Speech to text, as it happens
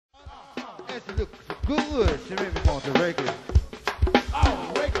And she looks so good, she made me want to rake it.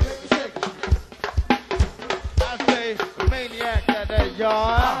 Oh, rake it, make me shake it. I say, the maniac got that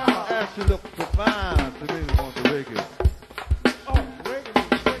yard. And she looks so fine, she made me want to rake it. Oh, rake it,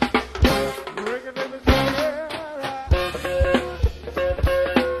 make me shake it. Rake it, make me shake it.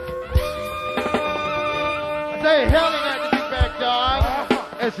 I say, Helen got the big backyard.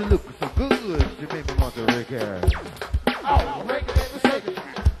 And she looks so good, she made me want to rake it. Oh, rake it, make me shake it.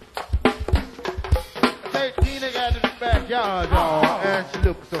 I say, Tina got the backyard, y'all. And she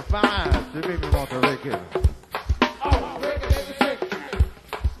looks so fine, she made me want to rake it. Oh, rake it, make me shake it.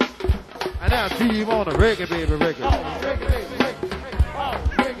 And now T, you wanna rake it, baby, rake it. Oh, rake it, make me shake it. Oh,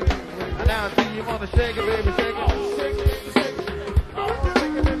 rake it, make me shake it. And now T, you wanna shake it, baby, shake it. Oh, shake it, make me shake it. Oh,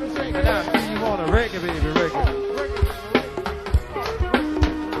 shake it, make me shake it. And now T, you wanna rake it, baby, rake it. Oh, rake it,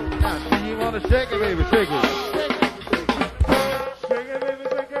 Now T, you wanna shake it, baby, shake it. shake it, shake it, baby,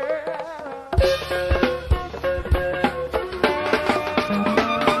 shake it.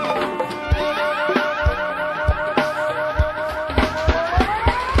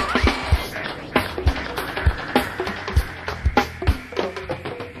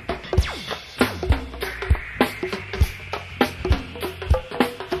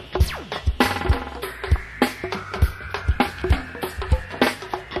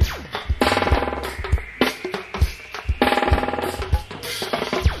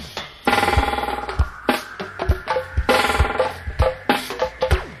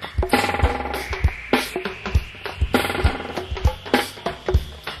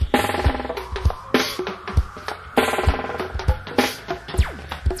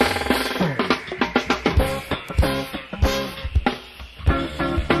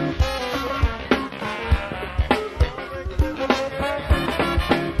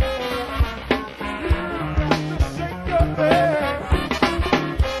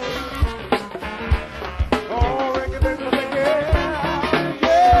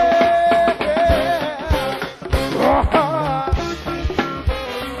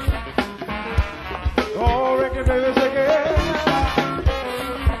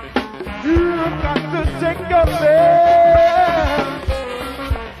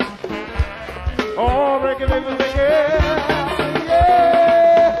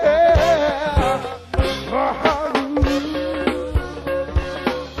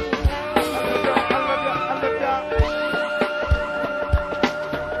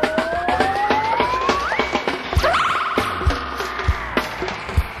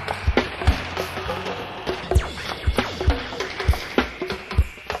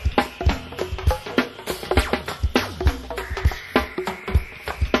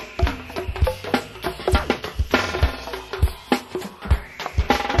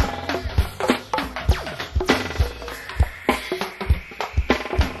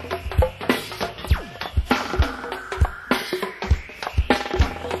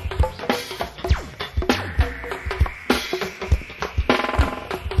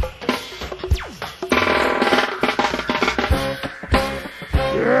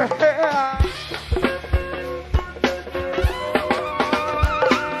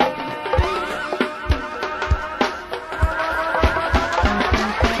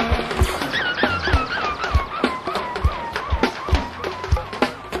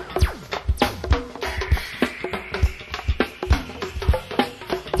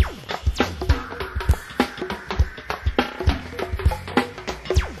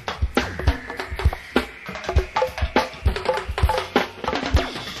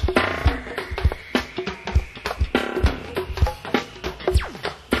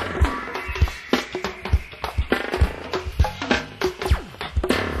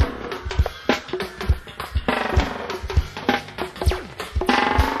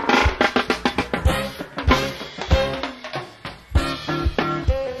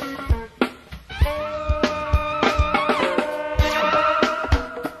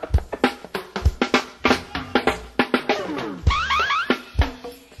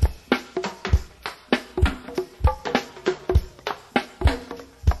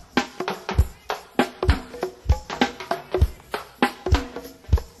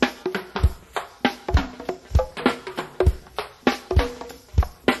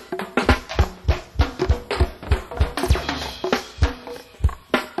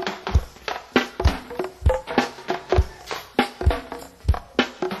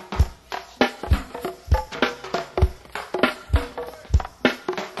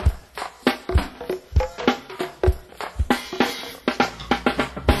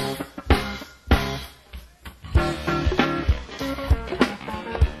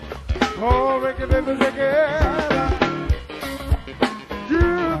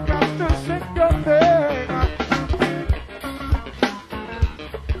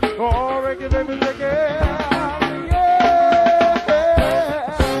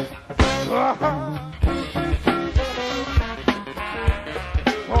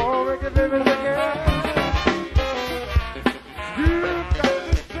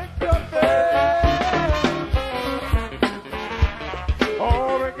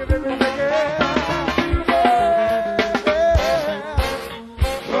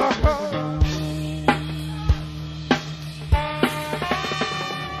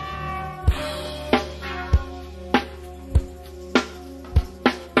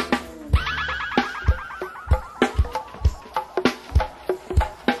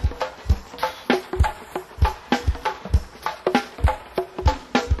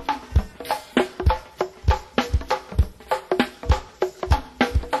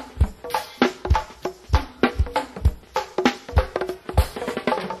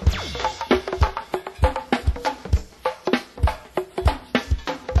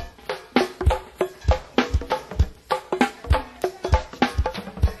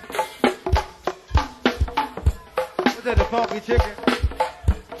 Is that the funky chicken?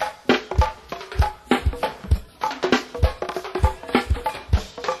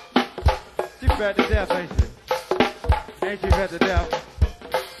 She fat to death, ain't she? Ain't she fat to death?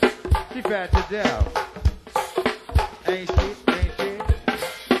 She fat to death. Ain't she? Ain't she?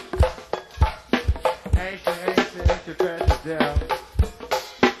 Ain't she? Ain't she? Ain't she fat to death?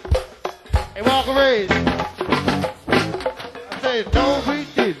 Hey, Walker Reed. I say, no, we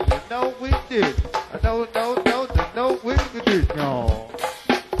didn't. No, we didn't. No, we didn't. No.